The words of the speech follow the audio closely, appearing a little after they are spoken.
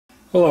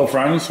Hello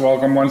friends,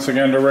 welcome once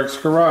again to Rick's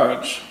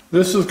Garage.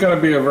 This is going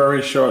to be a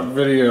very short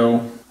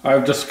video.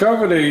 I've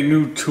discovered a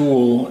new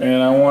tool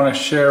and I want to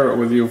share it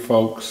with you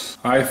folks.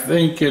 I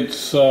think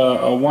it's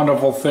a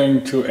wonderful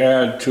thing to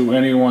add to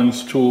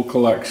anyone's tool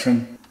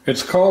collection.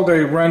 It's called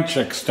a wrench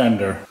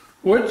extender.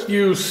 What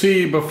you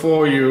see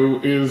before you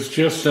is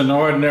just an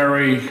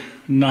ordinary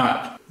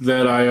nut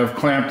that I have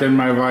clamped in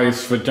my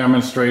vise for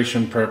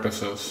demonstration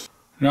purposes.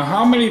 Now,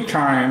 how many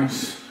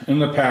times in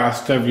the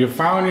past have you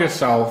found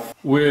yourself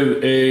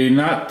with a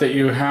nut that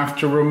you have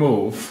to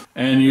remove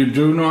and you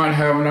do not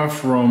have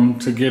enough room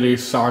to get a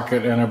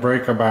socket and a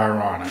breaker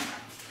bar on it?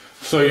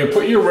 So you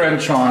put your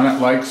wrench on it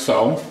like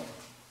so,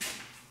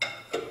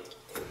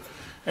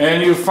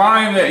 and you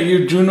find that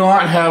you do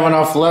not have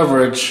enough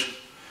leverage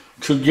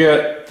to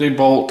get the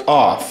bolt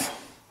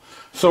off.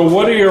 So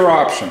what are your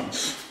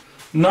options?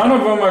 None of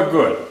them are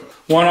good.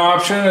 One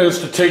option is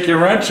to take your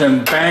wrench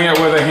and bang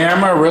it with a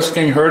hammer,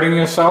 risking hurting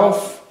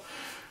yourself.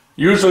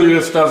 Usually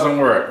this doesn't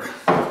work.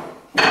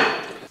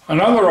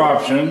 Another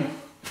option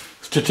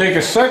is to take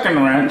a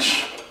second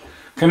wrench,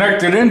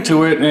 connect it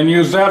into it, and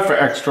use that for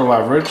extra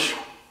leverage.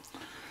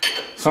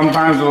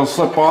 Sometimes it'll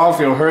slip off,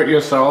 you'll hurt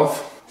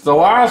yourself. The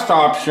last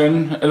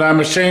option, and I'm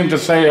ashamed to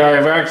say I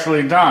have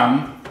actually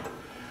done,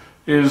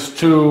 is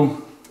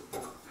to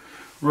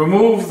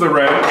remove the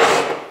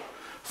wrench,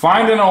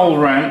 find an old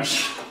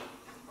wrench,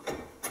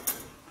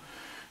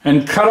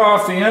 and cut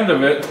off the end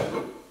of it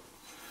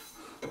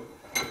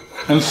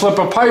and slip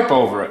a pipe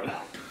over it.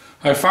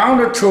 I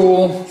found a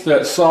tool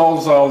that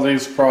solves all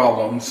these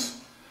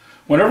problems.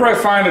 Whenever I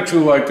find a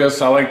tool like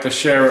this, I like to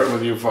share it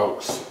with you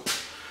folks.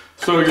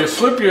 So you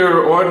slip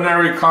your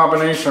ordinary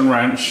combination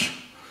wrench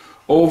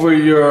over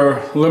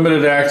your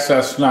limited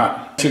access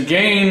nut. To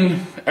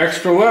gain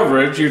extra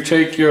leverage, you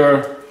take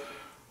your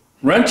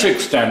wrench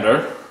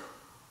extender,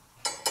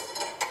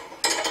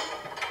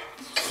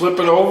 flip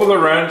it over the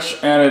wrench,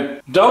 and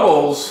it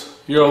doubles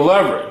your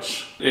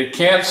leverage. It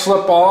can't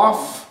slip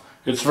off.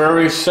 It's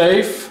very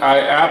safe. I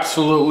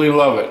absolutely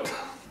love it.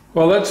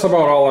 Well, that's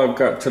about all I've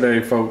got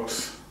today,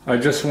 folks. I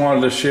just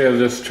wanted to share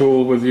this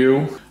tool with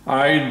you.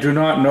 I do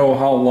not know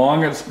how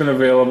long it's been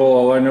available.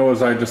 All I know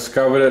is I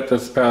discovered it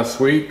this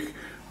past week.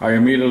 I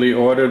immediately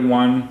ordered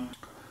one.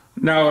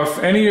 Now, if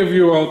any of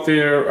you out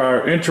there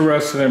are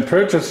interested in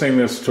purchasing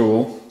this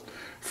tool,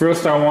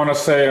 first, I want to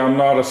say I'm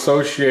not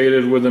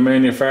associated with the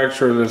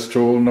manufacturer of this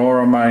tool, nor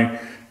am I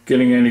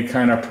getting any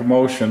kind of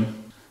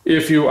promotion.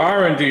 If you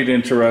are indeed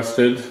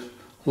interested,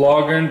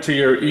 log into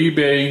your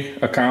eBay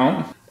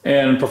account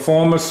and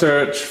perform a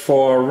search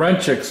for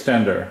wrench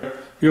extender.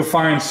 You'll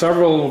find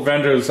several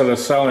vendors that are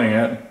selling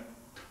it.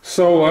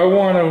 So I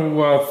want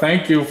to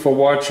thank you for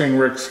watching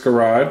Rick's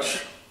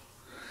Garage.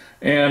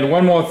 And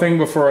one more thing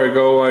before I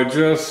go, I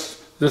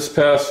just this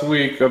past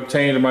week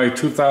obtained my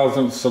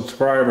 2,000th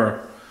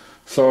subscriber.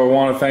 So I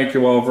want to thank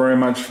you all very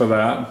much for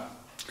that.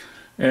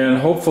 And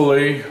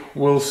hopefully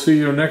we'll see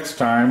you next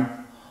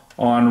time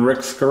on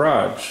Rick's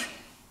Garage.